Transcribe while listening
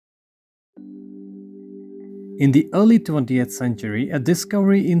In the early 20th century, a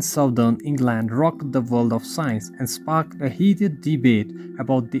discovery in southern England rocked the world of science and sparked a heated debate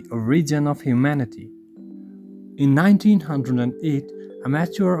about the origin of humanity. In 1908,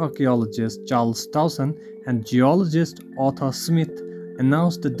 amateur archaeologist Charles Dawson and geologist Arthur Smith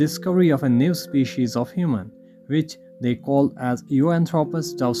announced the discovery of a new species of human, which they called as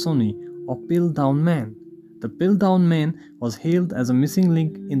Eoanthropus Dawsoni or Piltdown Man. The Piltdown Man was hailed as a missing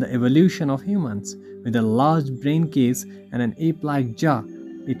link in the evolution of humans. With a large brain case and an ape-like jaw,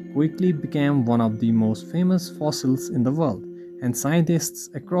 it quickly became one of the most famous fossils in the world, and scientists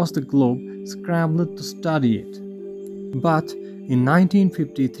across the globe scrambled to study it. But in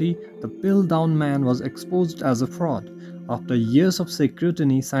 1953, the Piltdown Man was exposed as a fraud. After years of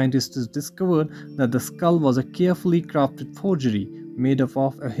scrutiny, scientists discovered that the skull was a carefully crafted forgery made up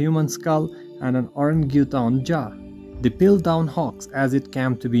of a human skull and an orangutan jaw. The Piltdown hoax, as it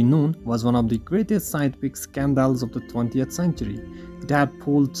came to be known, was one of the greatest scientific scandals of the 20th century. It had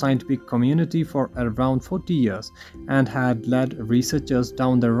pulled the scientific community for around 40 years and had led researchers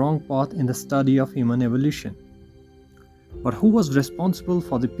down the wrong path in the study of human evolution. But who was responsible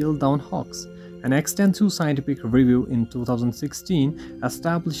for the Piltdown hoax? An extensive scientific review in 2016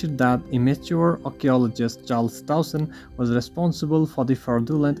 established that amateur archaeologist Charles Dawson was responsible for the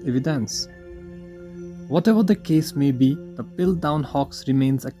fraudulent evidence. Whatever the case may be, the Piltdown hoax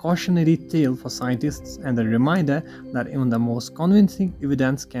remains a cautionary tale for scientists and a reminder that even the most convincing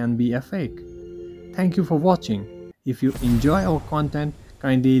evidence can be a fake. Thank you for watching. If you enjoy our content,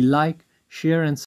 kindly like, share and